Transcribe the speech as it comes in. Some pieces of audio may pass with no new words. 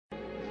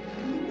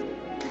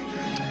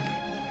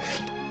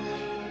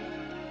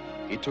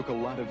It took a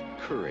lot of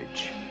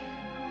courage.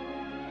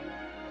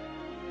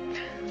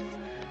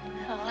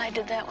 Well, I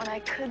did that when I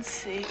could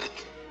see.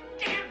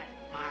 Damn it,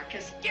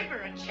 Marcus. Give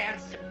her a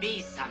chance to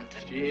be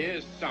something. She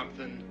is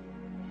something.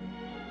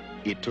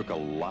 It took a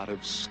lot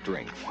of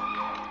strength.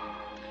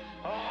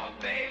 Oh,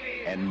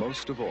 baby. And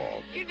most of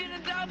all, You did a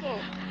double.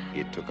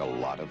 it took a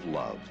lot of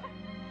love.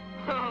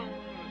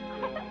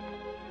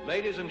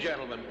 Ladies and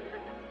gentlemen,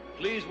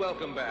 please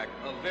welcome back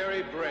a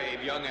very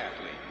brave young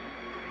athlete,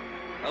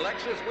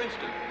 Alexis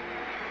Winston.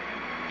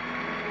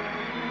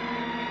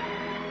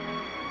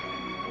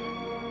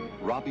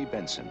 Robbie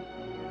Benson.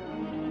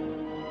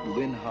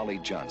 Lynn Holly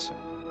Johnson.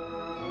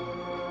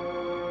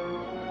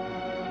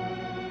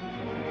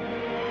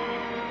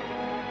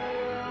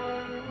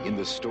 In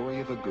the story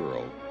of a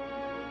girl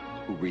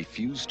who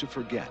refused to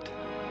forget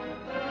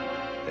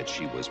that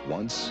she was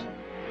once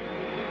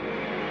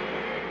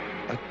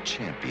a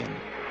champion.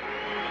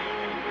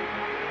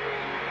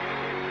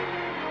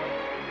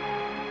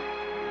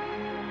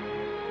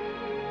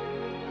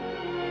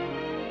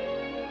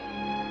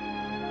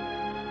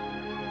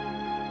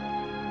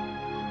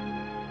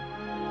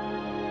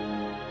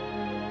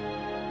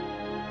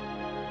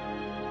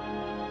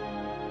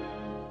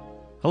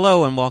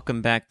 Hello and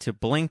welcome back to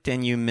Blinked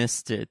and You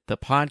Missed It, the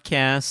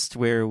podcast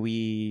where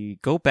we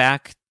go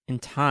back in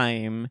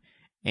time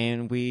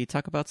and we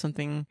talk about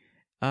something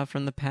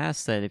from the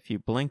past that if you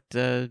blinked,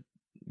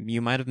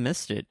 you might have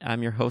missed it.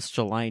 I'm your host,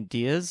 July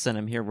Diaz, and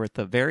I'm here with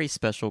a very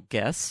special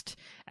guest,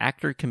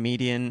 actor,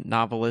 comedian,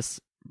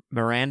 novelist,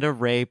 Miranda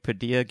Ray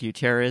Padilla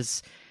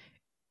Gutierrez,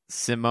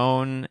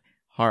 Simone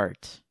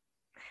Hart.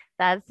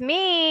 That's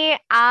me.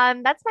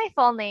 That's my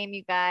full name,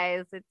 you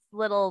guys. It's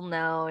little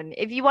known.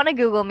 If you want to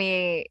Google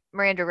me,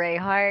 Miranda Ray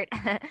Hart,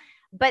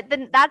 but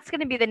then that's going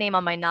to be the name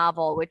on my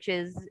novel, which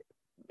is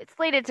it's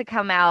slated to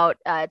come out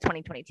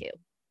 2022.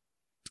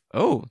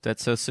 Oh,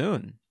 that's so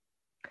soon.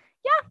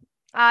 Yeah,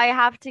 I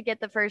have to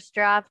get the first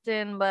draft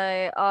in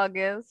by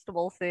August.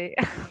 We'll see.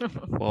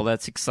 Well,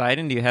 that's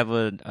exciting. Do you have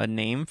a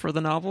name for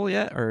the novel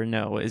yet, or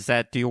no?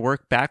 Do you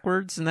work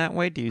backwards in that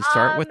way? Do you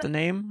start with the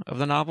name of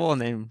the novel and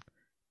then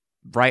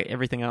write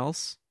everything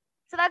else?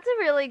 So that's a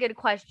really good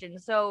question.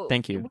 So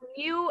thank you.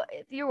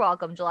 You're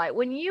welcome, July.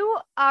 When you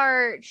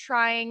are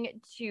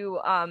trying to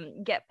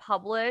get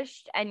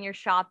published and you're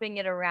shopping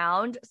it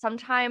around,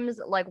 sometimes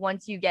like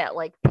once you get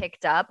like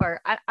picked up,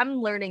 or I'm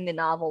learning the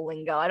novel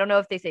lingo. I don't know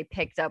if they say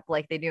picked up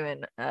like they do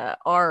in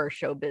our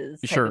showbiz.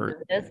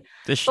 Sure.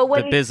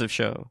 The biz of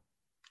show.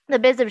 The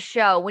biz of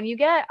show. When you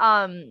get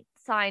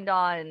signed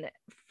on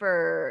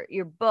for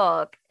your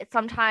book,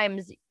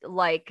 sometimes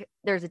like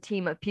there's a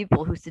team of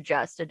people who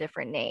suggest a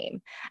different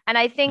name, and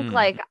I think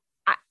like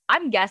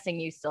I'm guessing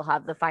you still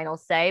have the final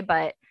say,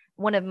 but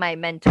one of my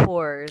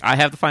mentors, I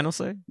have the final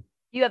say.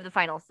 You have the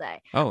final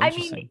say. Oh,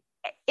 interesting. I mean,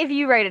 if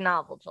you write a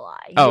novel,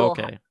 July.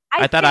 Okay.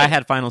 I thought I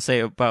had final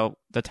say about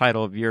the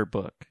title of your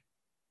book.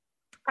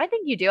 I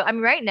think you do. I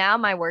mean, right now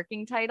my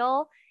working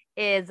title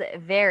is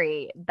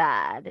Very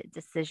Bad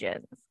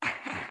Decisions.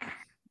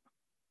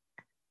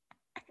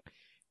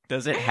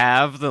 Does it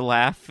have the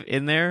laugh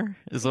in there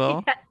as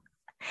well? Yeah.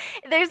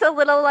 There's a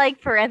little like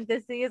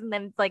parentheses and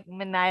then it's like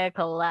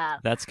maniacal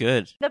laugh. That's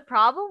good. The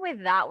problem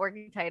with that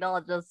working title,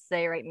 I'll just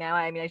say right now,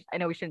 I mean, I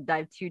know we shouldn't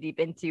dive too deep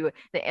into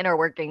the inner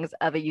workings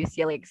of a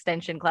UCLA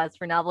extension class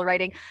for novel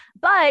writing,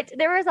 but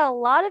there was a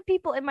lot of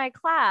people in my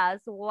class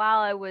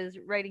while I was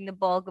writing the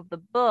bulk of the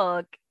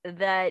book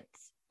that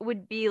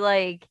would be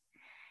like,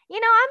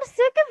 I'm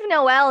sick of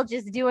Noelle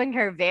just doing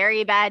her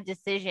very bad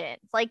decisions.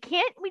 Like,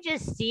 can't we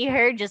just see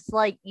her just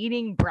like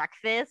eating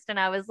breakfast? And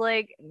I was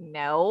like,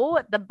 no,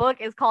 the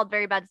book is called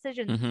Very Bad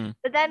Decisions. Mm-hmm.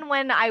 But then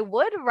when I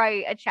would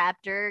write a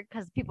chapter,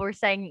 because people were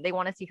saying they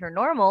want to see her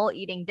normal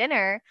eating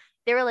dinner,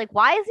 they were like,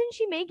 why isn't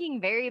she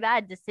making very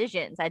bad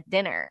decisions at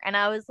dinner? And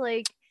I was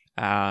like,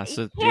 so you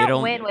they can't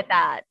don't win with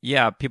that.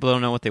 Yeah, people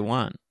don't know what they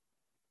want.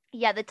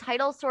 Yeah, the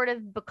title sort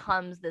of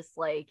becomes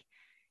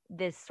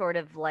this sort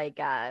of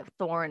like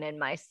thorn in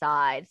my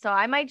side. So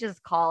I might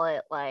just call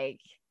it like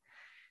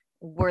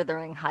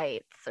Wuthering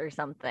Heights or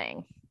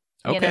something.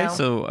 Okay,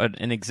 so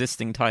an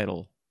existing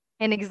title.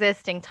 An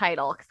existing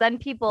title. Because then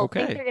people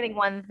think they're getting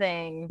one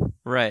thing.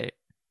 Right.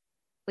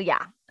 Well,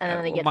 yeah. And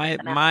then they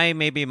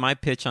get my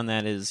pitch on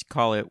that is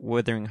call it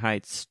Wuthering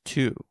Heights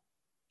 2.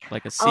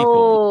 Like a sequel.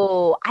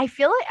 Oh, I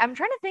feel like I'm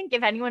trying to think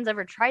if anyone's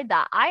ever tried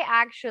that.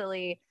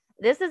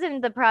 This isn't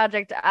the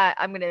project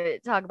I'm going to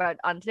talk about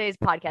on today's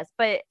podcast,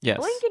 but yes.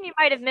 Blink and you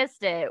might have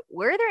missed it.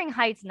 Wuthering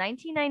Heights,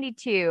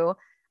 1992,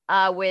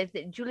 with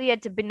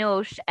Juliette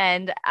Binoche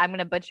and I'm going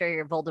to butcher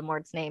your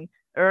Voldemort's name,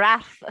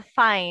 Ralph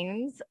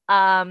Fiennes.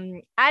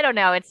 I don't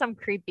know. It's some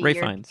creepy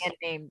European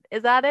name.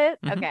 Is that it?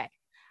 Mm-hmm. Okay.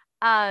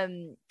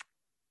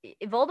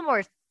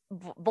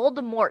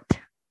 Voldemort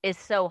is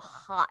so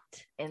hot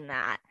in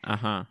that.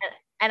 Uh-huh.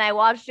 And I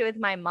watched it with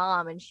my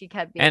mom and she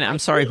kept being And I'm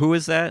sorry, who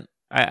is that?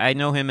 I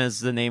know him as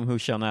the name who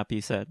shall not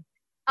be said.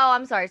 Oh,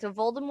 I'm sorry. So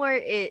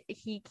Voldemort,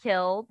 he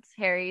killed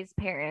Harry's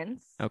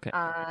parents. Okay.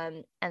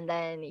 And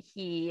then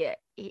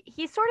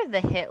he's sort of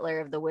the Hitler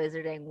of the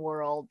wizarding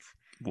world.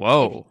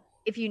 Whoa.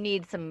 if you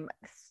need some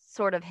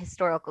sort of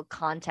historical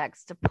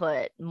context to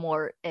put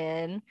more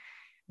in.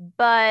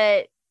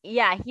 But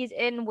yeah, he's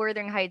in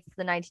Wuthering Heights,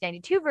 the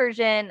 1992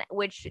 version,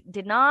 which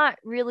did not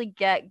really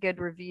get good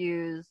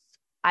reviews.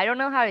 I don't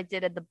know how it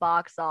did at the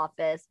box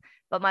office,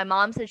 but my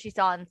mom said she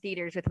saw it in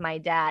theaters with my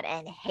dad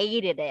and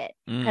hated it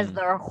because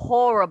they're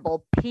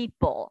horrible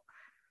people.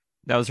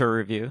 That was her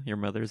review, your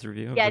mother's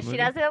review? Yeah, she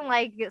doesn't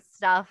like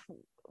stuff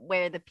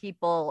where the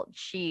people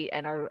cheat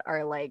and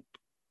are like,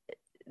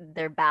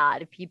 they're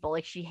bad people.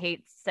 Like, she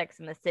hates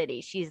Sex in the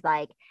City. She's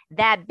like,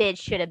 that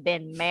bitch should have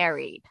been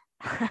married.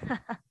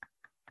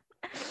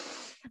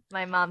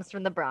 My mom's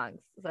from the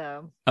Bronx,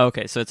 so.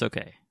 Okay, so it's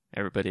okay,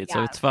 everybody.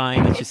 So it's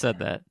fine that you said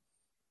that.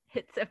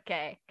 It's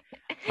okay.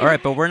 All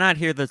right, but we're not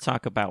here to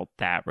talk about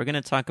that. We're going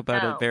to talk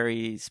about a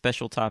very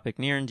special topic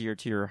near and dear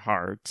to your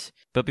heart.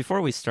 But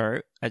before we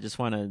start, I just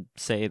want to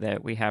say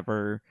that we have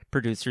our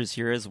producers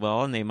here as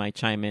well, and they might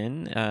chime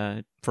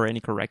in for any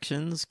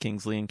corrections.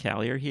 Kingsley and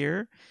Callie are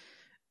here.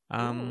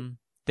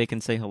 They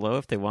can say hello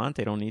if they want.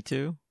 They don't need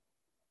to.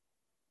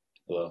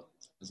 Hello.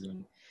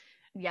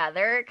 Yeah,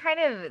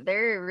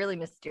 they're really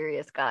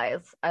mysterious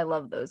guys. I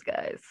love those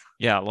guys.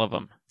 Yeah, I love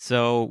them.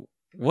 So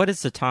what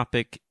is the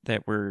topic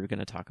that we're going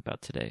to talk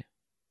about today?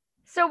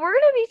 So we're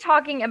going to be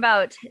talking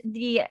about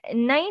the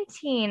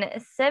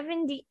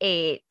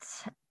 1978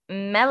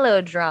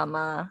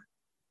 melodrama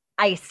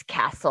Ice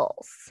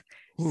Castles,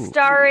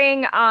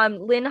 starring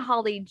Lynn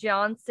Holly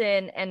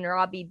Johnson and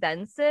Robbie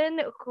Benson,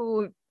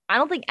 who I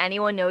don't think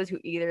anyone knows who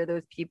either of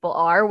those people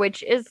are,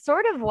 which is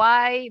sort of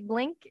why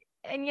Blink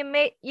and you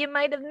might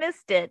have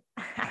missed it.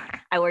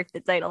 I worked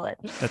the title in.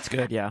 That's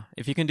good, yeah.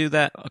 If you can do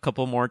that a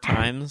couple more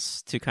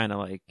times to kind of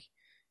like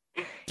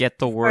get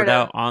the word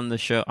out on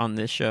this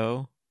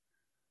show.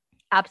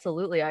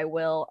 Absolutely, I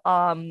will.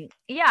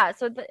 Yeah,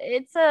 so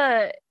it's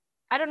I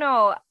don't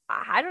know.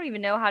 I don't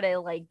even know how to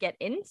like get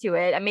into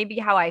it. And maybe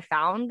how I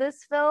found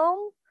this film.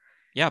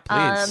 Yeah,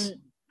 please.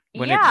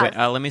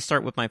 Let me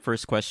start with my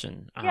first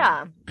question.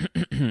 Yeah.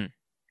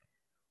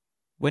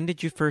 When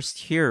did you first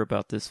hear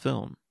about this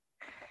film?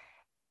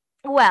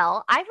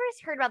 Well, I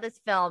first heard about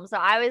this film. So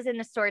I was in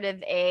a sort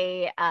of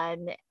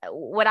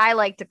what I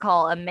like to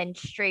call a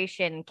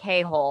menstruation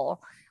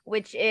K-hole,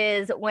 which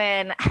is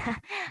when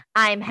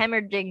I'm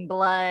hemorrhaging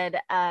blood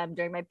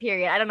during my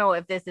period. I don't know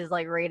if this is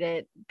like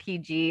rated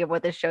PG or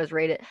what this show's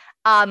rated.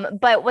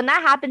 But when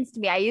that happens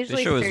to me, I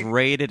usually... The show is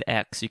rated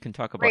X. You can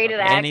talk about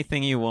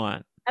anything you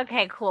want.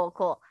 Okay,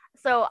 cool.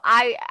 So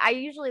I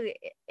usually,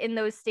 in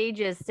those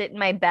stages, sit in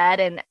my bed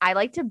and I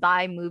like to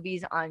buy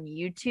movies on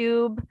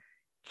YouTube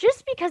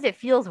just because it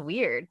feels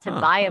weird to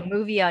buy a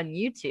movie on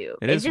YouTube.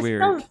 It is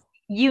weird. Feels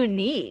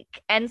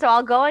unique. And so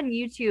I'll go on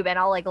YouTube and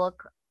I'll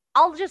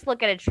just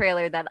look at a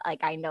trailer that like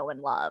I know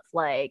and love,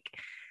 like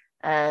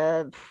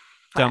Dumb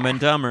and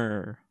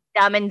Dumber,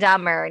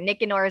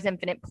 Nick and Nora's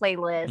Infinite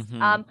Playlist.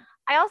 Mm-hmm.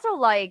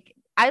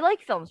 I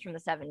like films from the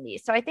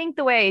 70s. So I think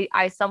the way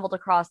I stumbled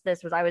across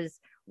this was I was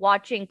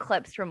watching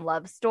clips from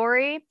Love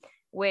Story,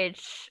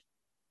 which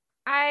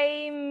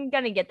I'm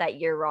going to get that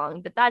year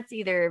wrong, but that's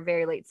either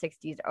very late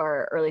 60s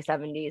or early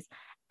 70s.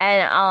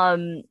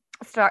 And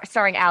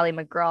starring Ali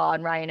MacGraw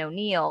and Ryan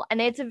O'Neal. And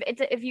it's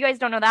if you guys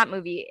don't know that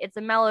movie, it's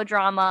a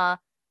melodrama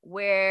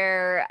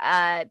where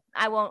I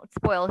won't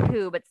spoil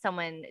who, but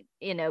someone,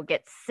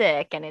 gets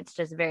sick, and it's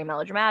just very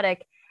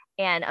melodramatic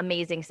and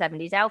amazing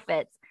 70s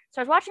outfits.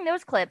 So I was watching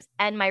those clips,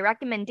 and my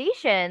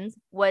recommendations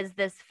was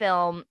this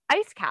film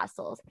Ice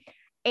Castles.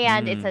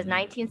 And it says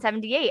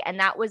 1978, and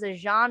that was a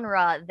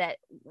genre that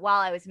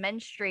while I was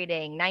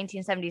menstruating,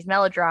 1970s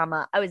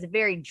melodrama, I was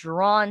very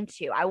drawn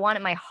to. I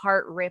wanted my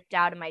heart ripped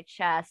out of my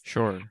chest.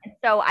 Sure. And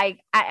so I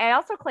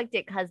also clicked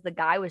it because the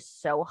guy was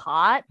so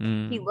hot.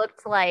 He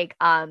looked like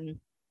my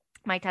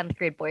 10th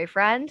grade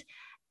boyfriend.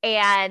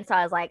 And so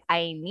I was like,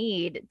 I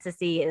need to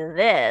see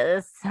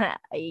this.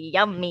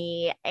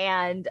 Yummy.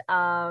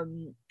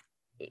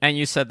 And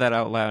you said that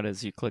out loud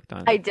as you clicked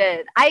on it. I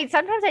did.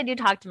 Sometimes I do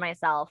talk to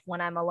myself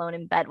when I'm alone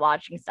in bed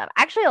watching stuff.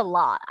 Actually, a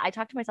lot. I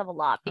talk to myself a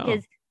lot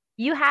because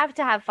you have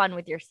to have fun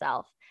with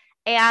yourself.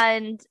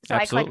 And so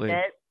Absolutely. I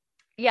clicked it.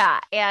 Yeah.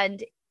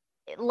 And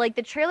like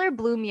the trailer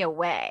blew me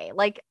away.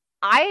 Like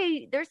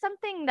there's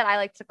something that I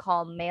like to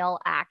call male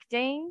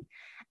acting.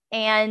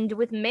 And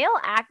with male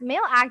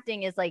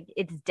acting is like,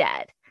 it's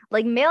dead.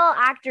 Like male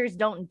actors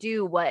don't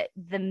do what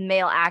the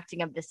male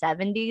acting of the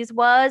 70s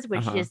was,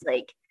 which is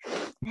like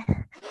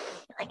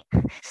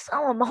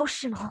so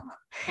emotional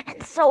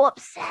and so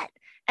upset.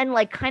 And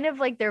like kind of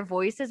like their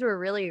voices were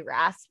really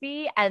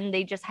raspy and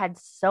they just had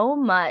so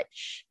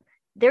much.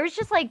 There was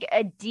just like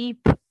a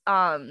deep,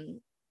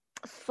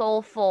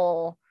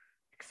 soulful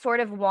sort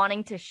of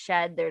wanting to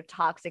shed their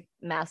toxic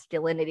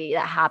masculinity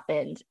that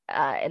happened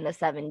in the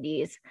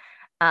 70s.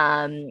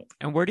 And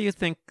why do you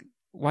think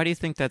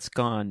that's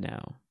gone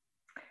now?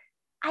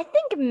 I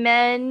think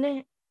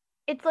men,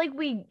 it's like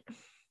we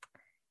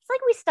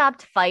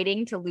stopped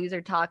fighting to lose our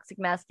toxic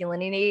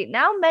masculinity.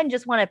 Now men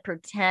just want to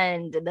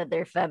pretend that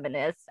they're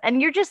feminists, and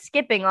you're just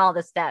skipping all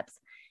the steps.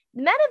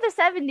 men of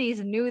the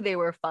 70s knew they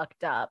were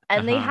fucked up,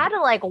 and they had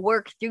to like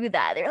work through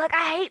that. They're like,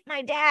 I hate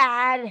my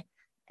dad.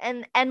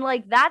 And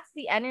like that's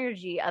the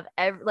energy of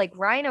like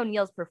Ryan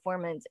O'Neal's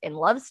performance in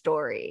Love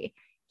Story.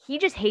 He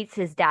just hates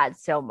his dad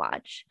so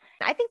much.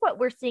 I think what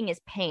we're seeing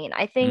is pain.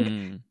 I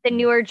think the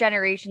newer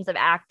generations of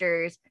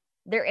actors,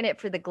 they're in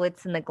it for the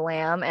glitz and the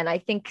glam. And I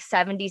think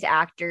 70s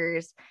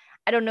actors,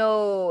 I don't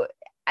know.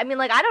 I mean,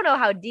 like, I don't know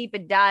how deep a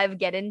dive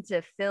get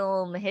into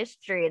film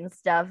history and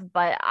stuff,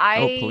 but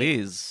Oh,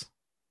 please.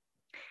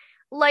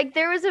 Like,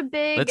 there was a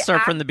big Let's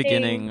start from the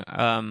beginning.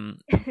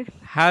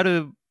 How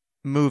do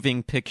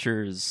moving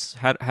pictures,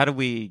 how do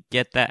we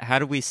get that? How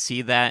do we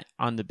see that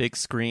on the big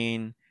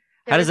screen?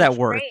 How does that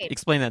work?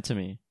 Explain that to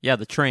me. Yeah,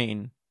 the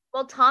train.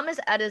 Well, Thomas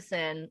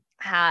Edison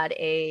had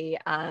a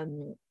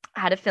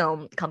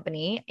film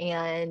company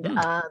and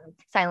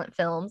silent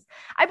films.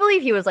 I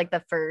believe he was like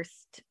the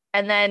first.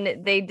 And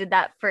then they did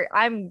that for,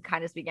 I'm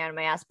kind of speaking out of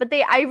my ass, but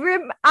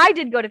I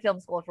did go to film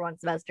school for one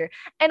semester.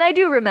 And I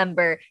do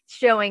remember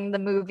showing the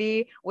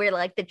movie where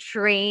like the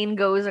train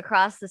goes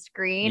across the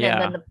screen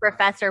and then the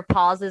professor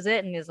pauses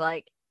it and is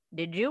like,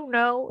 did you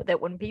know that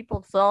when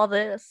people saw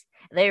this,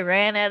 they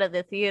ran out of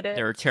the theater?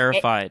 They were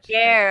terrified.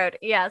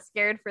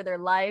 Scared for their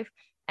life.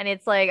 And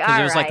it's like, because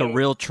there was like a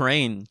real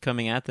train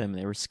coming at them.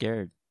 They were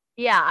scared.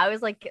 Yeah, I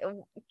was like,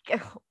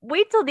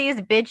 wait till these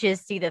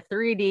bitches see the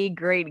 3D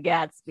Great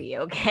Gatsby,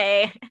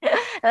 okay?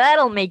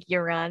 That'll make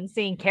you run,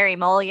 seeing Carey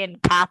Mulligan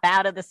pop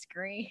out of the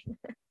screen.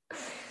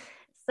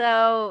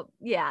 So,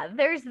 yeah,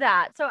 there's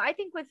that. So I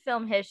think with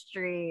film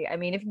history, I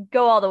mean, if you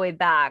go all the way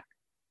back,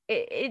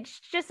 it's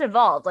just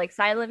evolved. Like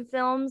silent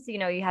films, you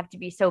know, you have to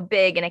be so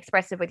big and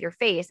expressive with your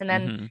face. And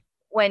then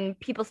when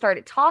people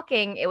started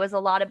talking, it was a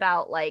lot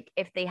about like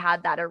if they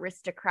had that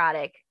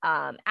aristocratic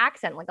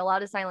accent, like a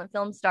lot of silent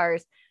film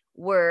stars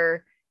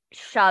were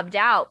shoved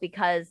out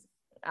because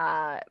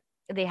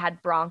they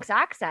had Bronx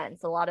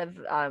accents. A lot of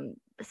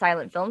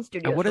silent film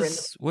studios.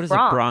 What does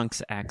a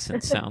Bronx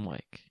accent sound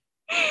like?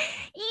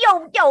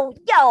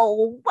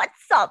 Yo,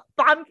 what's up?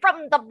 I'm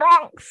from the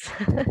Bronx.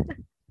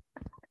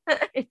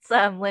 It's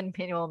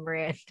Lin-Manuel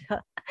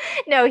Miranda.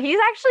 No, he's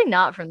actually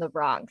not from the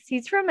Bronx.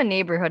 He's from a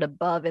neighborhood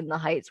above in the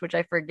Heights, which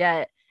I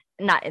forget.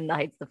 Not in the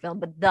Heights, the film,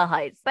 but the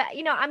Heights. But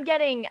you know, I'm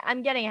getting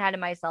ahead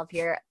of myself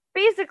here.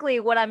 Basically,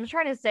 what I'm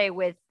trying to say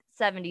with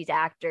 70s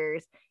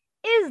actors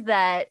is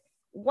that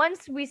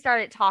once we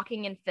started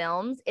talking in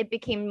films, it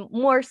became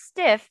more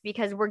stiff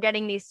because we're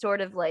getting these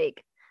sort of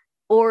like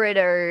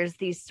orators,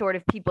 these sort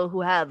of people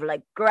who have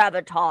like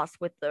gravitas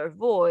with their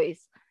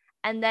voice.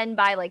 And then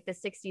by like the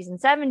 60s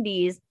and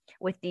 70s,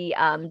 with the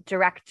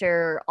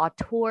director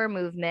auteur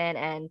movement,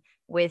 and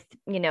with,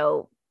 you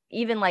know,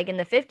 even like in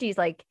the 50s,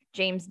 like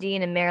James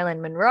Dean and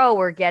Marilyn Monroe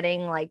were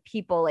getting like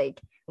people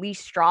like Lee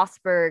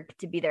Strasberg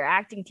to be their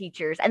acting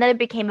teachers. And then it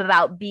became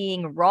about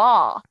being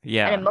raw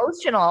and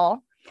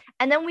emotional.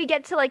 And then we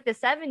get to like the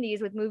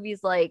 70s with movies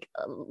like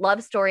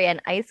Love Story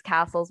and Ice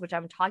Castles, which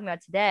I'm talking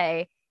about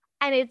today.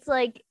 And it's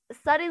like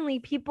suddenly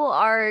people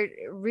are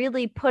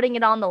really putting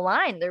it on the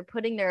line. They're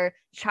putting their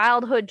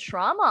childhood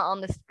trauma on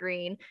the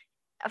screen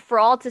for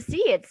all to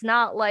see. It's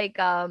not like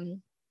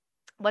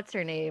what's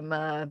her name?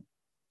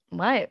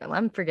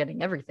 I'm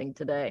forgetting everything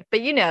today.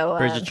 But you know,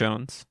 Bridget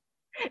Jones.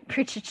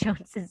 Bridget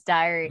Jones's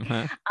Diary.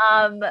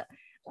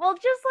 Well,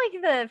 just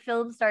like the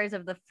film stars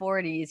of the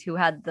 40s who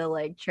had the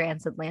like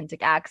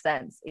transatlantic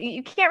accents,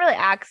 you can't really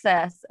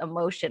access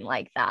emotion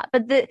like that.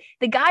 But the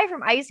guy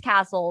from Ice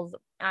Castles,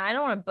 I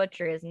don't want to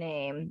butcher his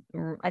name.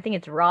 I think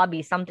it's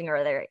Robbie something or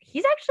other.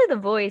 He's actually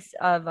the voice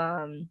of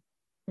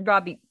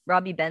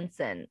Robbie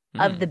Benson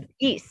of the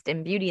Beast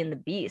in Beauty and the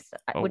Beast,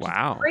 which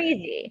is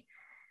crazy.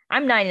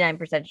 I'm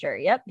 99% sure.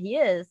 Yep, he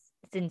is.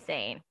 It's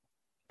insane.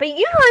 But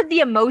you heard the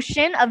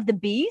emotion of the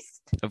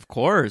Beast? Of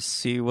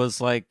course. He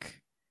was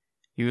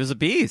a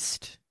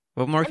beast.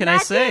 What more can I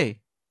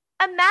say?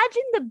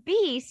 Imagine the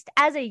Beast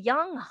as a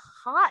young,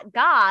 hot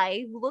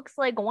guy who looks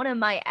like one of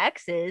my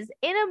exes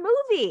in a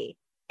movie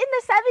in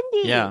the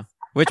 70s. Yeah.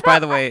 Which, by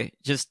the way,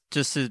 just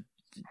to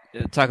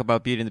talk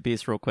about Beauty and the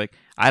Beast real quick,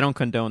 I don't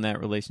condone that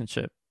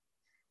relationship.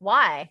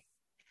 Why?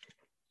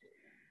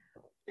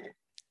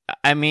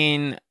 I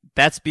mean,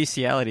 that's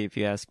bestiality, if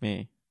you ask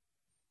me.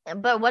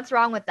 But what's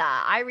wrong with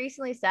that? I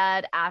recently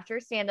said after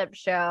a stand-up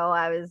show,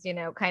 I was, you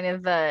know, kind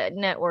of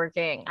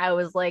networking. I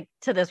was like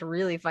to this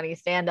really funny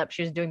stand-up.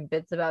 She was doing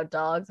bits about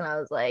dogs. And I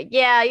was like,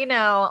 yeah, you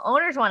know,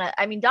 dogs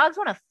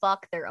want to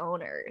fuck their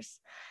owners.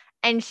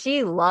 And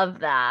she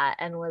loved that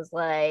and was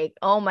like,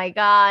 oh my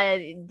God,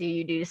 do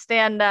you do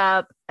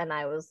stand-up? And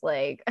I was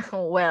like,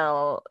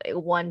 well,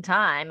 one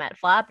time at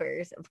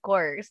Flappers, of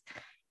course.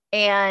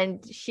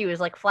 And she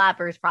was like,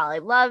 Flappers probably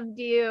loved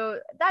you.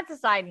 That's a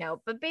side note.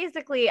 But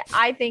basically,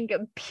 I think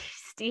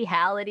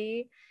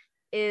bestiality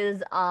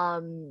is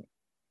a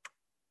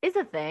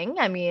thing.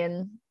 I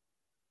mean,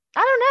 I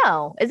don't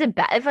know. Is it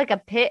bad if like a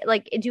pig,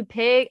 like do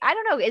pig? I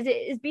don't know.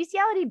 Is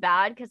bestiality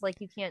bad because like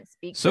you can't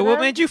speak? So what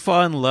made you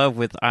fall in love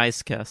with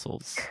Ice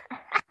Castles?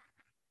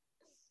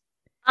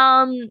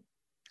 A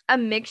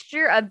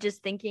mixture of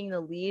just thinking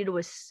the lead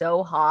was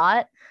so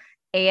hot.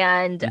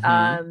 And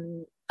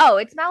Mhm.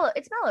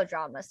 it's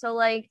melodrama. So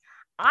like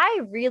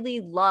I really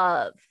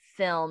love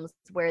films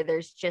where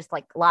there's just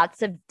like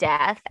lots of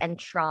death and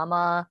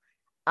trauma.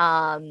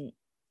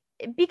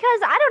 Because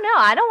I don't know,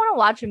 I don't want to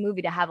watch a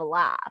movie to have a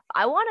laugh.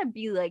 I want to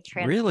be like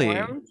Really?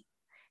 transformed.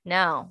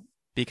 No.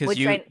 Because Which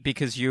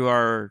you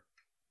are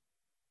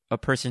a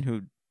person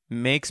who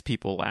makes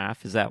people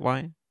laugh. Is that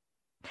why?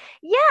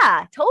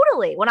 Yeah,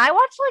 totally. When I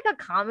watch like a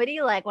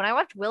comedy, like when I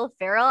watch Will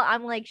Ferrell,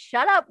 I'm like,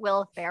 shut up,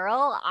 Will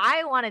Ferrell.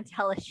 I want to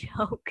tell a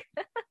joke.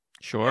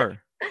 Sure.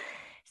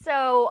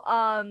 So,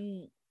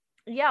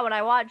 yeah, when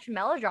I watch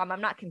melodrama,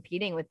 I'm not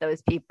competing with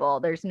those people.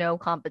 There's no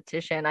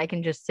competition. I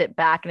can just sit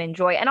back and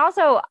enjoy. And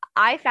also,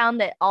 I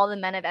found that all the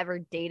men I've ever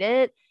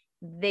dated,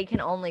 they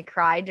can only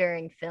cry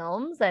during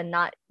films and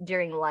not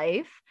during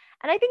life.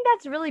 And I think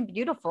that's really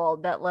beautiful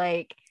that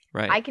like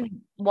Right. I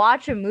can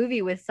watch a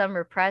movie with some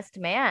repressed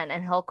man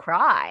and he'll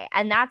cry.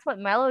 And that's what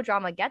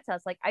melodrama gets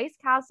us. Like Ice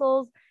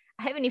Castles,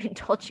 I haven't even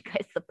told you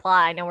guys the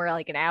plot. I know we're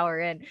like an hour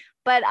in,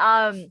 but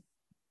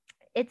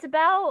it's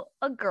about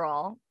a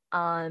girl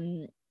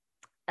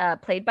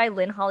played by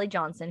Lynn Holly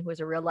Johnson, who is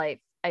a real life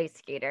ice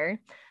skater,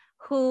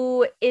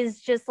 who is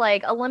just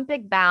like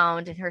Olympic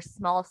bound in her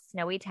small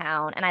snowy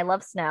town. And I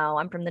love snow.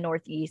 I'm from the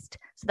Northeast,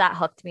 so that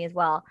hooked me as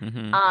well.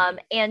 Mhm.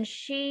 And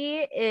she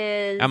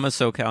is. I'm a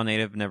SoCal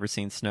native, never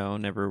seen snow,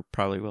 never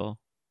probably will.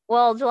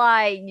 Well,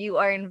 July, you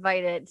are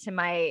invited to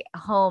my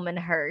home and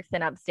hearth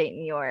in upstate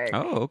New York.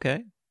 Oh,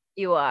 okay.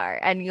 You are,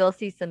 and you'll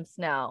see some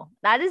snow.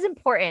 That is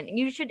important.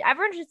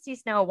 Everyone should see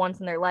snow once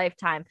in their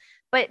lifetime.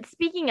 But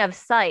speaking of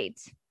sight,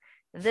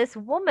 this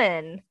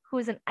woman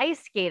who's an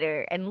ice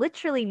skater and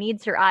literally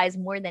needs her eyes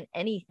more than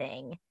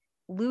anything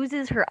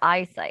loses her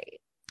eyesight.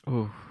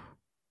 Ooh.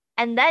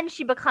 And then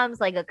she becomes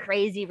like a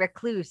crazy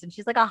recluse, and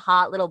she's like a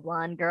hot little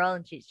blonde girl,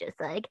 and she's just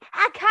like,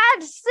 I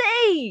can't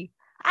see.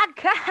 I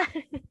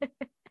can't.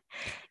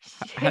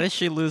 How does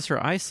she lose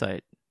her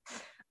eyesight?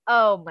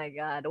 Oh my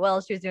God. Well,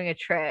 she was doing a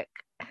trick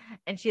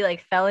and she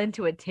like fell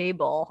into a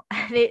table.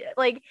 And it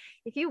like,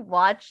 if you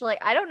watch, like,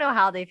 I don't know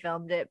how they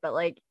filmed it, but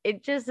like,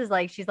 it just is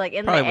like, she's like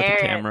in Probably the with air.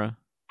 the camera.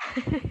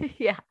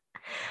 Yeah.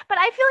 But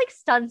I feel like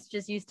stunts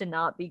just used to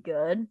not be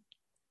good.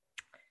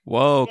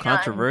 Whoa, Yeah.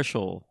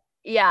 controversial.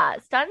 Yeah.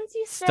 Stunts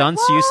used to.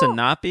 Stunts used to well,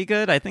 not be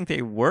good. I think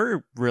they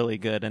were really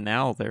good, and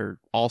now they're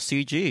all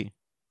CG.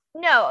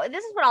 No,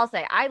 this is what I'll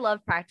say. I love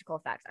practical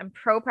effects. I'm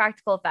pro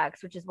practical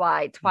effects, which is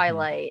why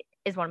Twilight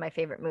is one of my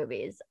favorite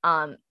movies.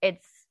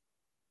 It's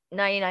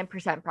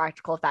 99%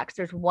 practical effects.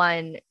 There's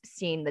one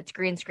scene that's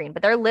green screen,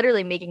 but they're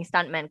literally making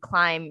stuntmen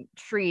climb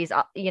trees,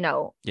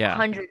 Yeah.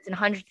 hundreds and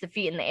hundreds of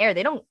feet in the air.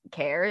 They don't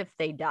care if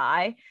they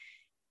die.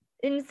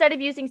 Instead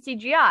of using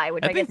CGI,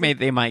 which I think guess is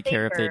they might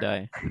care if they safer.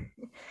 die.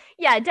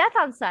 Yeah, death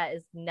on set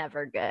is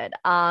never good.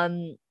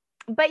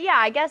 But yeah,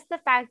 I guess the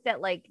fact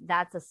that like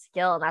that's a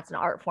skill and that's an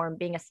art form,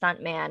 being a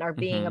stuntman or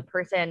being a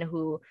person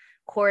who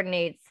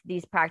coordinates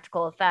these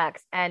practical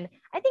effects. And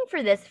I think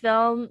for this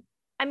film,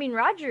 I mean,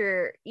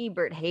 Roger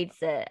Ebert hates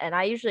it, and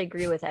I usually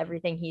agree with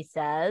everything he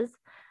says.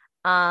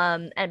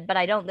 But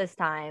I don't this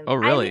time. Oh, I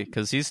really? think-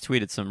 Because he's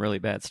tweeted some really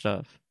bad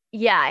stuff.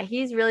 yeah,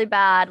 he's really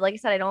bad. Like I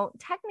said, I don't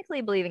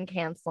technically believe in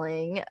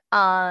canceling.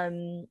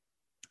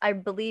 I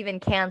believe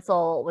in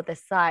cancel with a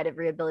side of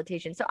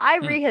rehabilitation. So I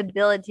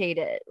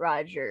rehabilitated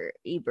Roger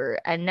Ebert,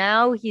 and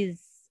now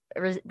he's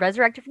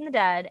resurrected from the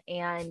dead,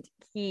 and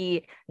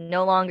he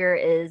no longer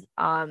is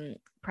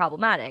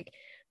problematic.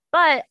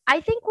 But I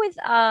think with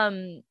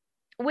the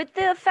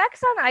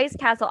effects on Ice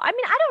Castle, I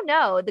mean, I don't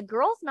know. The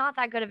girl's not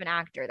that good of an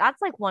actor.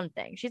 That's like one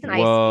thing. She's an ice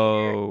skater.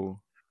 Whoa.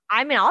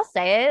 I mean, I'll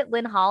say it,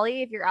 Lynn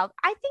Holly, if you're out,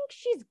 I think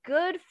she's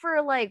good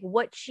for like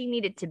what she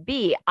needed to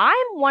be. I'm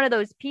one of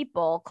those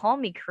people, call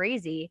me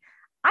crazy.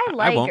 I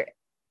won't.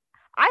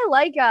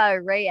 like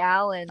Ray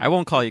Allen. I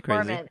won't call you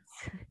crazy.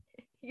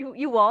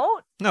 You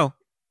won't? No.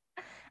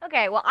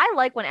 Okay, well, I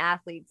like when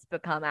athletes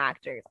become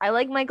actors. I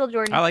like Michael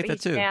Jordan's I like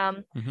Space that too.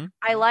 Jam. Mhm.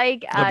 I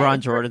like LeBron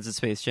Jordan's a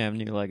Space Jam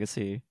New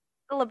Legacy.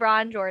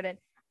 LeBron Jordan.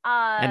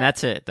 And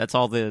that's it. That's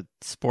all the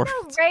sports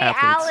Ray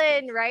athletes.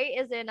 Allen, right,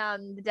 is in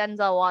the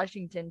Denzel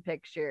Washington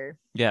picture.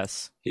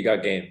 Yes. He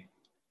got game.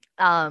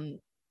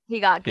 He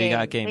got game. He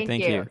got game.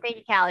 Thank you. Thank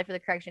you, Callie, for the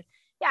correction.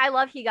 Yeah, I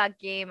love He Got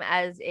Game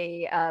as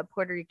a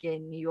Puerto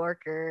Rican New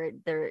Yorker.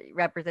 The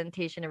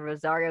representation of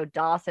Rosario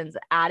Dawson's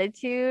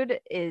attitude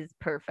is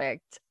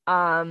perfect.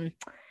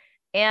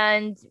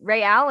 And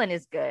Ray Allen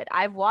is good.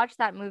 I've watched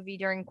that movie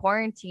during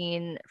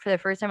quarantine for the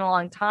first time in a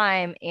long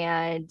time,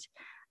 and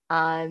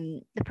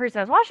the person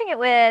I was watching it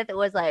with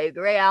was like,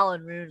 Ray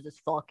Allen ruins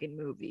this fucking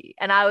movie.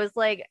 And I was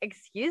like,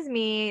 excuse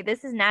me,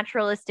 this is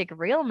naturalistic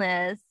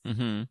realness.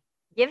 Mm-hmm.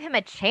 Give him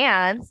a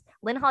chance.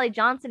 Lynn Holly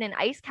Johnson in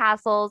Ice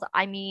Castles.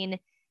 I mean,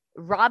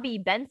 Robbie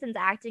Benson's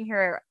acting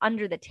her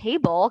under the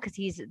table because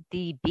he's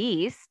the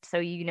beast. So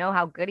you know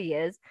how good he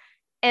is.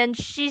 And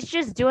she's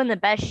just doing the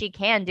best she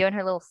can, doing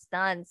her little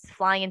stunts,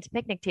 flying into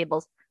picnic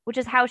tables, which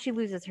is how she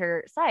loses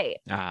her sight.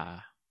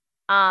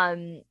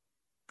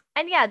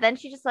 And yeah, then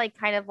she just like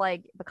kind of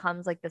like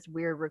becomes like this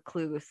weird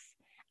recluse.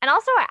 And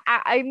also,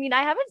 I mean,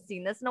 I haven't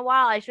seen this in a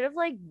while. I should have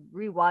like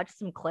rewatched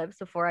some clips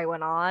before I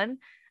went on.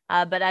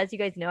 But as you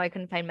guys know, I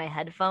couldn't find my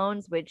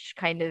headphones, which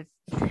kind of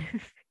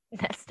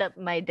messed up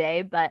my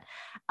day. But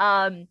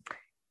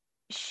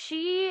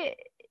she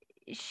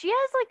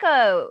has like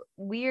a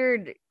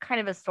weird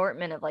kind of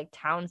assortment of like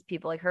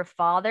townspeople, like her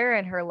father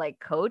and her like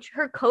coach.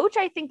 Her coach,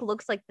 I think,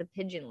 looks like the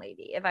pigeon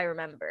lady, if I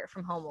remember,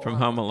 from Home Alone. From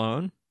Home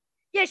Alone?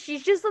 Yeah,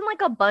 she's just in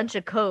like a bunch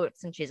of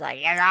coats, and she's like,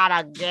 "You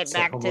gotta get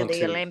back to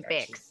the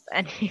Olympics."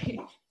 And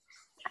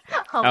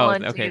Home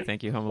Alone okay, 2.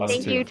 thank you, Home Alone.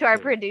 Thank 2. you to our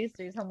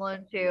producers, Home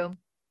Alone 2.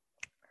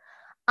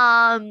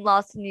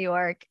 Lost in New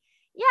York.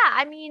 Yeah,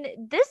 I mean,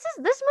 this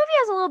movie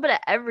has a little bit of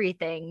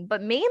everything,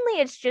 but mainly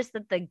it's just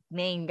that the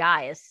main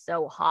guy is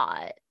so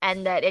hot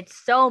and that it's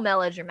so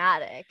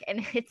melodramatic,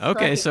 and it's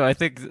Okay, like, so I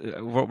think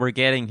what we're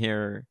getting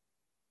here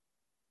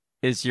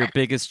is your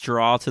biggest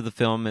draw to the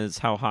film is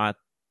how hot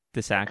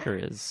this actor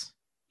is.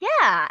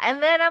 yeah.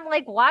 And then I'm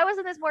like, why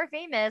wasn't this more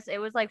famous? It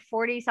was like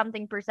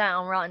 40-something%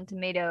 on Rotten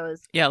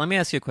Tomatoes. Yeah, let me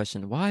ask you a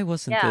question. Why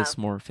wasn't Yeah. this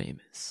more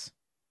famous?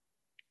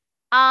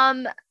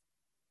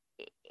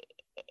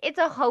 It's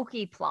a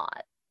hokey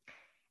plot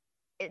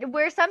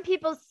where some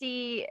people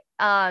see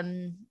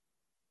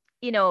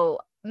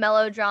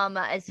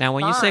melodrama as Now,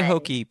 when you say fun.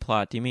 hokey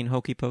plot, do you mean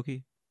hokey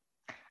pokey?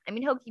 I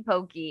mean hokey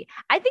pokey.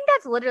 I think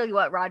that's literally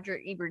what Roger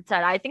Ebert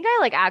said. I think I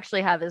like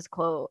actually have his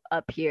quote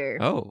up here.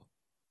 Oh,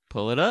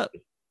 pull it up.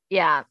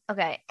 Yeah,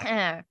 okay.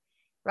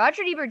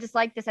 Roger Ebert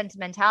disliked the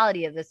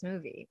sentimentality of this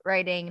movie,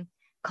 writing,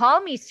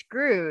 "Call me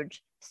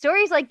Scrooge.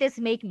 Stories like this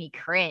make me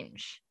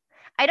cringe.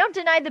 I don't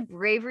deny the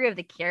bravery of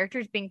the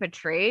characters being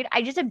portrayed.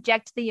 I just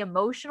object to the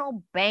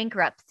emotional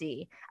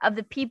bankruptcy of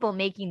the people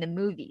making the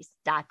movies. ...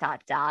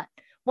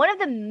 One of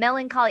the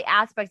melancholy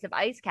aspects of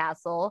Ice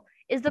Castle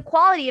is the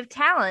quality of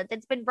talent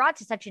that's been brought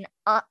to such an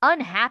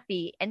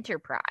unhappy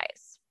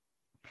enterprise."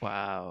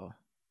 Wow.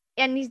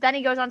 And then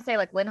he goes on to say,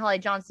 like, Lynn Holly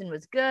Johnson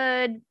was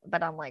good,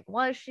 but I'm like,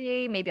 was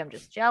she? Maybe I'm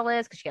just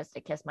jealous because she gets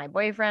to kiss my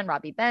boyfriend,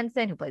 Robbie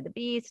Benson, who played the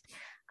Beast.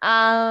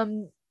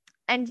 And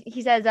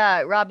he says,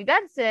 Robbie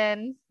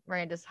Benson,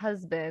 Miranda's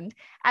husband,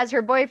 as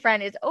her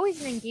boyfriend, is always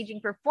an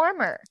engaging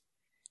performer.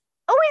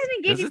 Always an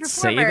engaging Does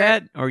it performer. say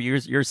that, or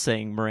you're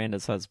saying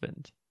Miranda's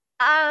husband?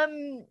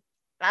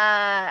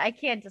 I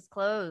can't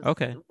disclose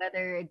Okay.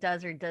 whether it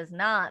does or does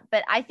not,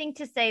 but I think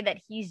to say that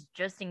he's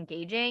just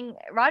engaging,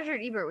 Roger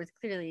Ebert was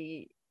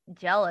clearly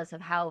jealous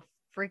of how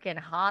freaking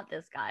hot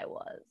this guy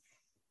was.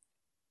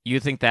 You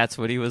think that's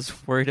what he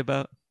was worried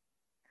about?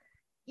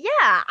 Yeah,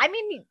 I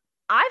mean,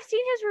 I've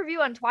seen his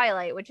review on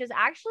Twilight, which is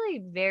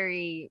actually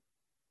very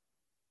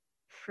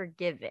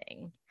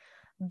forgiving,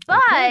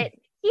 but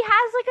he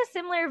has like a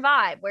similar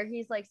vibe where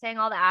he's like saying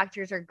all the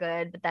actors are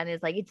good, but then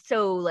is like, it's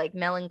so like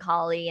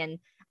melancholy. And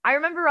I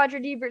remember Roger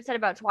Ebert said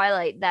about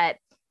Twilight that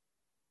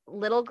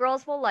little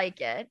girls will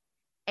like it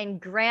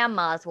and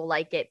grandmas will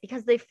like it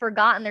because they've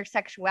forgotten their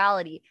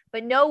sexuality,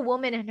 but no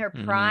woman in her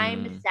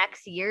prime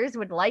sex years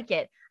would like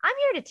it. I'm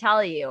here to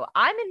tell you,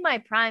 I'm in my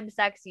prime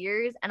sex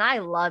years and I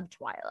love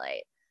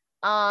Twilight.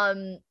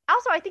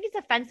 Also, I think it's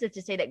offensive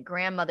to say that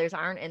grandmothers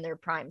aren't in their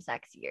prime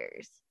sex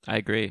years. I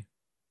agree.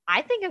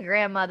 I think a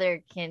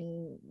grandmother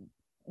can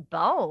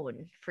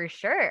bone for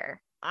sure.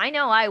 I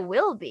know I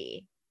will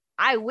be.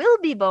 I will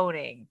be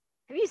boning.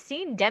 Have you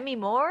seen Demi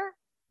Moore?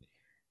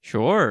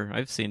 Sure,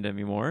 I've seen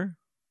Demi Moore.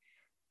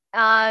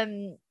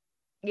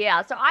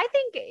 Yeah, so I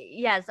think,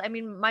 yes, I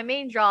mean, my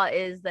main draw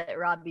is that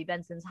Robbie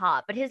Benson's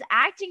hot, but his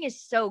acting is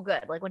so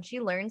good. Like when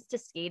she learns to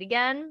skate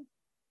again,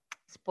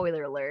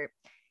 spoiler alert,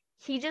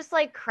 he just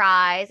like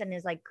cries and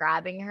is like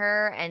grabbing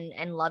her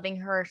and loving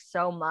her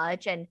so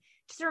much, and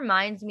just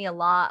reminds me a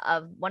lot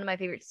of one of my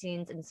favorite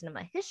scenes in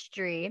cinema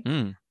history.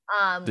 The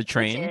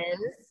train. Which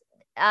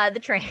is, the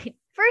train.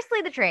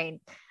 Firstly, the train.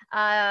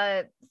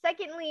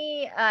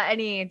 Secondly,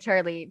 any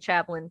Charlie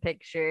Chaplin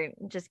picture.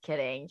 Just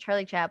kidding.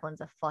 Charlie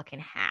Chaplin's a fucking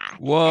hack.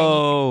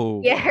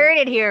 Whoa. You heard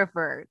it here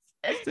first.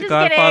 The Just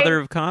Godfather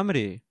kidding. of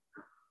comedy.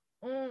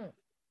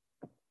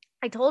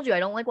 I told you I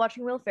don't like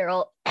watching Will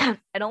Ferrell. I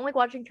don't like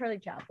watching Charlie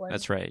Chaplin.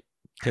 That's right.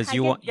 Because I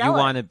you get want jealous.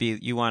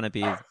 you want to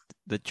be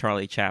the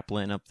Charlie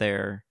Chaplin up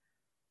there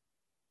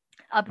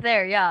Up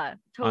there, yeah,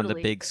 totally. on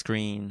the big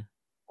screen.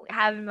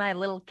 Having my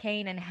little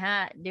cane and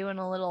hat, doing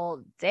a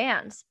little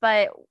dance.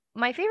 But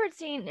my favorite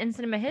scene in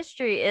cinema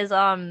history is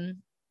well,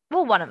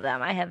 one of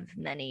them. I have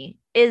many.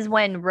 Is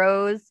when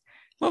Rose.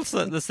 Well,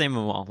 let's name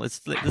them all.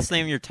 Let's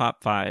name your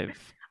top 5.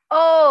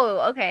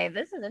 Oh, okay.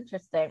 This is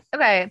interesting.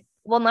 Okay.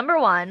 Well, number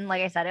one,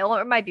 like I said,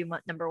 it might be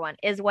number one,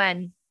 is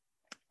when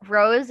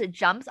Rose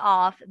jumps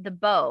off the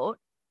boat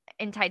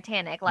in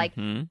Titanic. Like,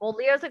 well,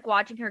 Leo's like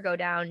watching her go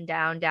down,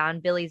 down, down.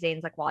 Billy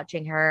Zane's like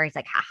watching her. He's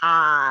like,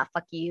 haha,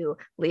 fuck you,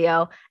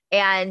 Leo.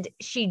 And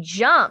she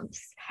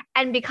jumps.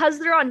 And because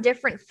they're on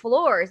different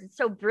floors, it's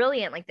so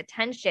brilliant, like the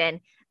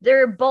tension.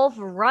 They're both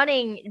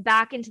running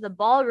back into the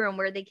ballroom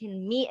where they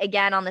can meet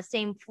again on the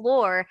same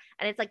floor.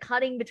 And it's like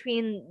cutting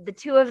between the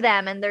two of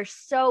them. And they're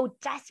so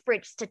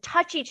desperate just to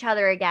touch each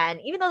other again,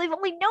 even though they've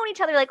only known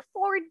each other like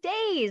 4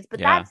 days.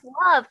 But that's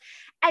love.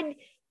 And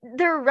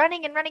they're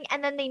running and running,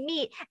 and then they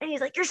meet, and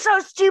he's like, "You're so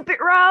stupid,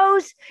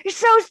 Rose. You're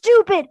so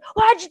stupid.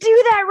 Why'd you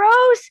do that,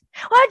 Rose?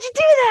 Why'd you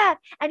do that?"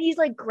 And he's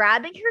like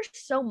grabbing her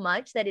so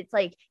much that it's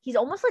like he's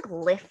almost like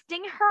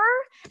lifting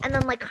her, and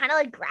then like kind of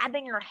like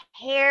grabbing her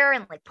hair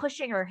and like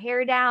pushing her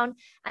hair down.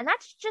 And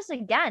that's just,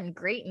 again,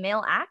 great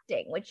male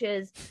acting, which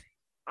is,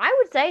 I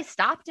would say,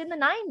 stopped in the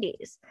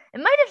 90s. It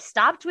might have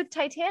stopped with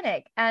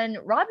Titanic. And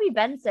Robbie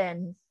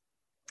Benson,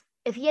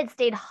 if he had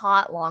stayed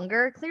hot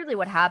longer, clearly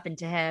what happened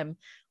to him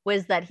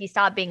was that he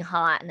stopped being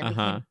hot and then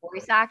became a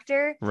voice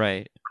actor.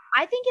 Right.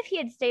 I think if he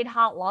had stayed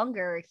hot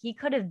longer, he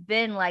could have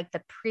been like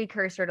the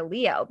precursor to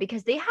Leo,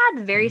 because they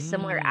had very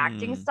similar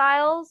acting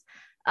styles.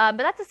 But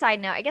that's a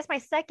side note. I guess my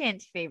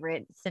second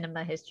favorite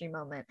cinema history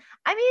moment,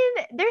 I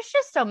mean, there's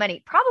just so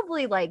many.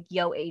 Probably like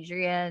Yo,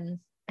 Adrian,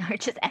 or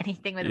just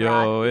anything with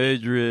Rocky.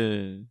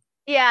 Adrian.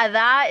 Yeah,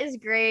 that is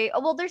great.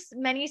 Oh, well, there's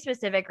many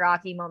specific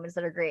Rocky moments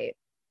that are great.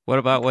 What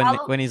about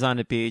when he's on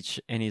the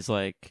beach and he's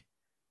like,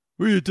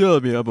 "What are you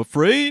telling me? I'm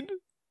afraid?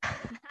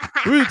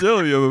 What are you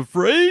telling me? I'm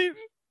afraid?"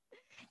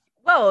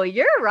 Whoa,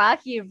 your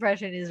Rocky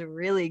impression is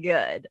really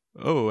good.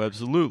 Oh,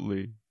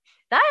 absolutely.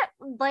 That,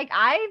 like,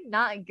 I'm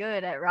not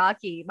good at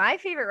Rocky. My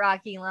favorite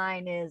Rocky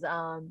line is,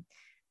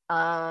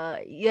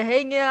 you're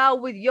hanging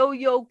out with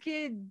yo-yo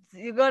kids.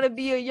 You're gonna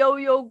be a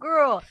yo-yo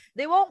girl.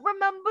 They won't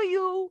remember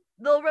you.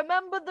 They'll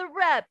remember the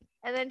rep.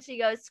 And then she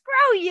goes,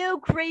 "Screw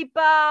you,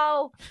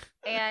 creepo."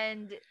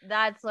 And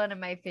that's one of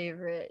my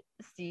favorite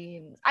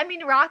scenes. I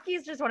mean, Rocky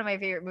is just one of my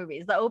favorite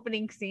movies. The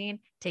opening scene,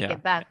 take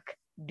it back.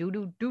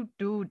 Do,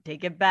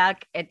 take it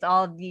back. It's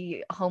all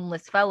the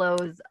homeless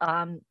fellows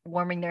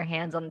warming their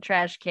hands on the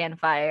trash can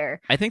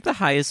fire. I think the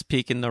highest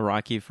peak in the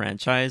Rocky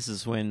franchise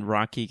is when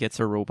Rocky gets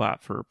a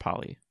robot for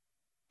Polly.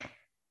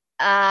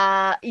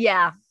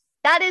 Yeah,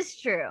 that is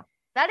true.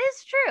 That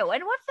is true.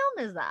 And what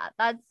film is that?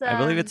 That's I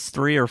believe it's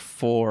 3 or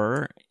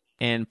 4,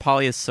 and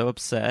Polly is so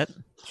upset.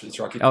 It's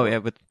Rocky. Oh yeah,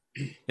 but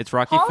it's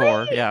Rocky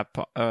Polly? 4. Yeah,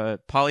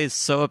 Polly is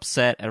so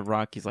upset at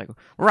Rocky's like,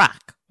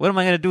 "Rock, what am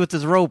I gonna do with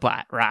this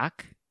robot,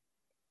 Rock?"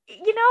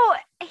 You know,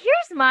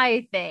 here's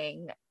my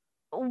thing.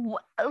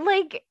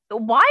 Like,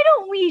 why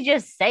don't we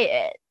just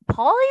say it?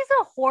 Paulie's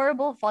a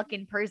horrible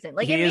fucking person.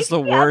 Like, he is the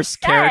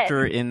worst upset.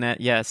 Character in that.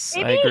 Yes,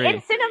 Maybe I agree.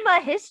 in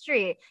cinema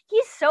history,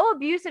 he's so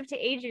abusive to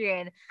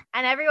Adrian,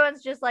 and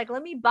everyone's just like,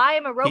 "Let me buy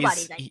him a robot."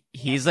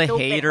 He's a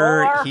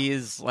hater. Whore.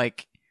 He's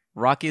like,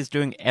 Rocky is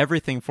doing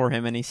everything for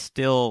him, and he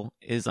still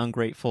is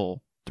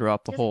ungrateful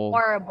throughout the just whole.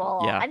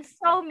 Horrible, yeah. And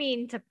so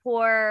mean to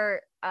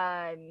poor,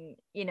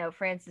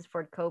 Francis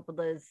Ford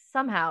Coppola is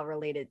somehow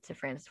related to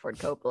Francis Ford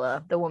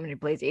Coppola, the woman who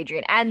plays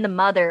Adrian, and the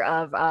mother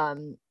of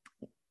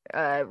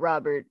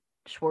Robert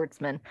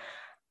Schwartzman.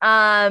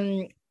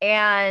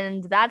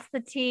 And that's the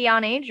tea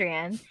on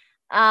Adrian.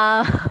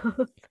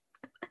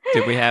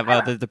 Did we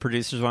have the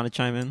producers want to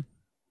chime in? I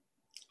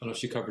don't know if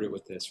she covered it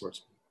with the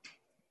Schwartzman.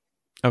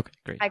 Okay,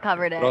 great. I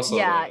covered it. But also,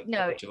 yeah,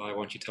 no. July, why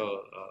don't you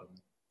tell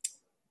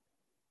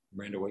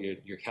Miranda what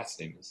your cat's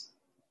name is?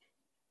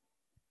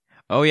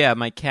 Oh yeah,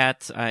 my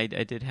cat. I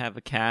did have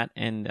a cat,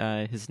 and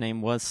his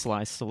name was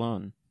Sly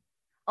Stallone.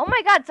 Oh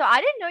my God. So I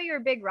didn't know you were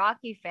a big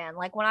Rocky fan.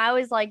 Like, when I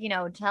was like,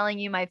 telling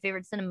you my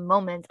favorite cinema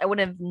moments, I would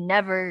have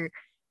never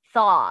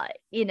thought,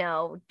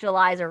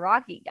 July's a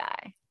Rocky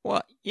guy.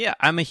 Well, yeah,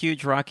 I'm a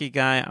huge Rocky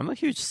guy. I'm a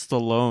huge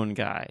Stallone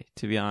guy,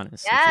 to be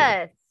honest.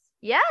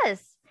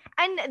 Yes.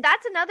 And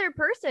that's another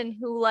person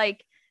who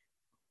like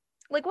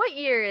what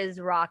year is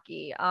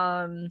Rocky?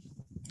 I think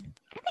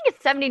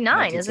it's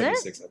 79, isn't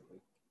it?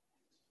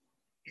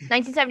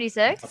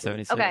 1976?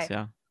 76, okay.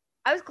 Yeah.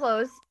 I was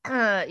close.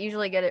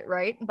 Usually get it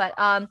right, but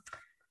I'm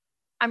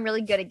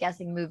really good at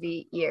guessing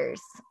movie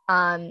years.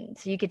 So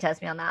you could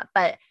test me on that.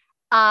 But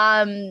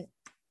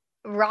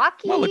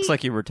Rocky. Well, it looks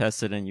like you were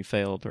tested and you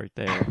failed right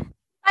there.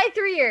 By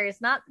 3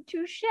 years, not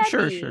too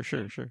shabby.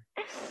 Sure.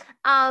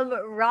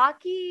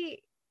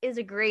 Rocky is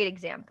a great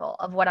example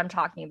of what I'm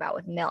talking about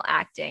with male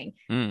acting.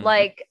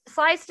 Like,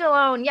 Sly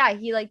Stallone, yeah,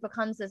 he like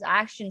becomes this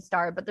action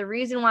star, but the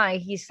reason why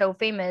he's so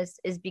famous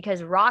is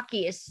because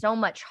Rocky is so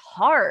much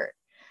heart.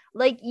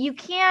 Like, you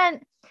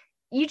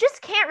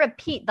just can't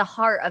repeat the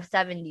heart of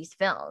 70s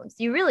films.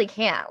 You really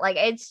can't. Like,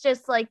 it's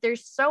just like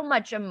there's so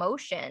much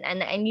emotion,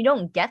 and you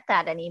don't get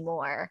that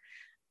anymore.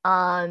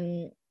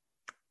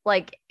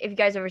 Like, if you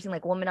guys ever seen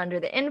like Woman Under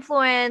the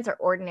Influence or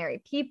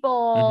Ordinary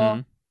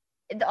People,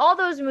 all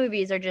those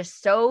movies are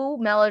just so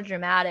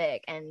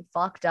melodramatic and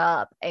fucked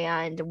up,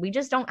 and we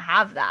just don't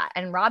have that.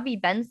 And Robbie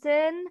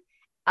Benson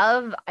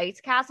of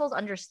Ice Castles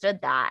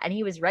understood that, and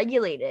he was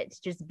regulated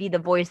to just be the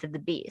voice of the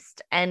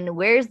beast. And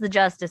where's the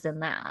justice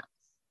in that?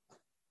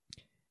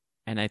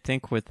 And I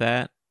think with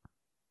that,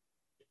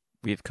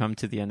 we've come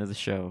to the end of the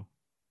show.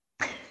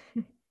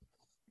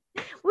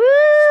 Woo!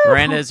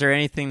 Miranda, is there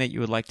anything that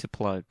you would like to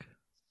plug?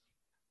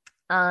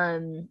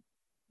 Man,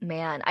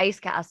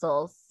 Ice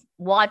Castles.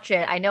 Watch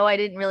it. I know I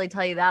didn't really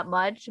tell you that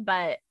much,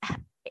 but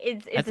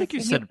it's I think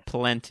you said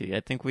plenty. I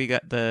think we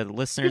got the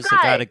listeners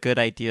that got a good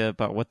idea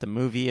about what the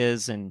movie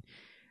is and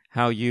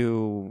how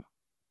you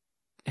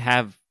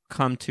have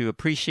come to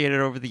appreciate it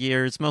over the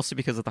years, mostly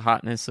because of the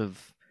hotness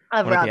of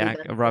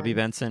Robbie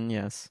Benson.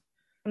 Yes.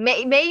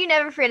 May you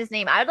never forget his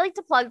name. I would like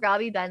to plug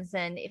Robbie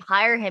Benson.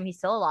 Hire him. He's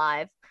still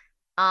alive.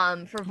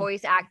 For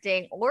voice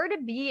acting or to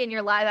be in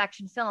your live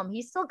action film.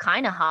 He's still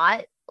kind of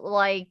hot.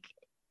 Like,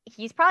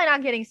 he's probably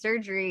not getting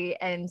surgery,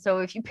 and so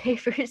if you pay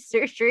for his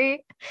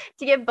surgery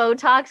to get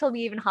Botox, he'll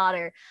be even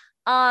hotter.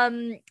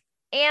 And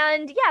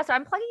yeah, so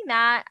I'm plugging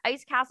that.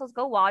 Ice Castles,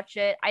 go watch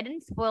it. I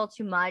didn't spoil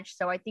too much,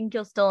 so I think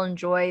you'll still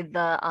enjoy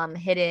the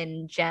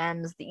hidden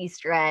gems, the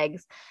Easter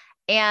eggs.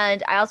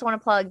 And I also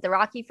want to plug the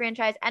Rocky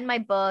franchise and my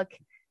book.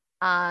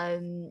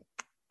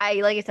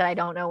 Like I said, I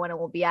don't know when it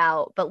will be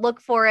out, but look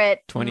for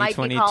it.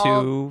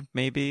 2022,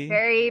 maybe.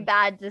 Very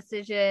Bad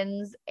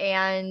Decisions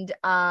and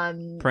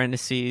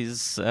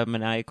parentheses,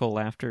 maniacal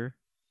laughter.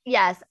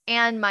 Yes,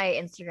 and my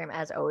Instagram,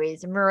 as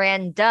always,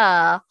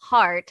 Miranda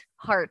Hearts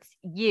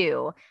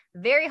you.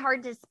 Very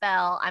hard to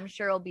spell. I'm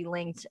sure it'll be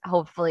linked,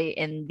 hopefully,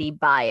 in the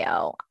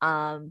bio.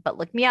 But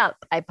look me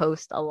up. I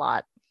post a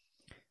lot.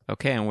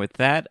 Okay, and with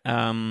that,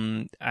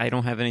 I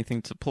don't have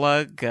anything to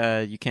plug.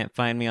 You can't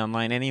find me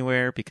online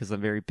anywhere because I'm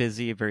a very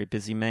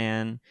busy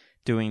man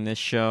doing this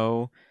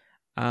show.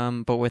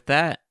 But with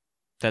that,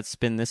 that's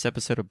been this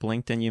episode of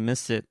Blinked and You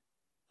Missed It.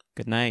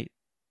 Good night.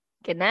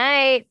 Good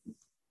night.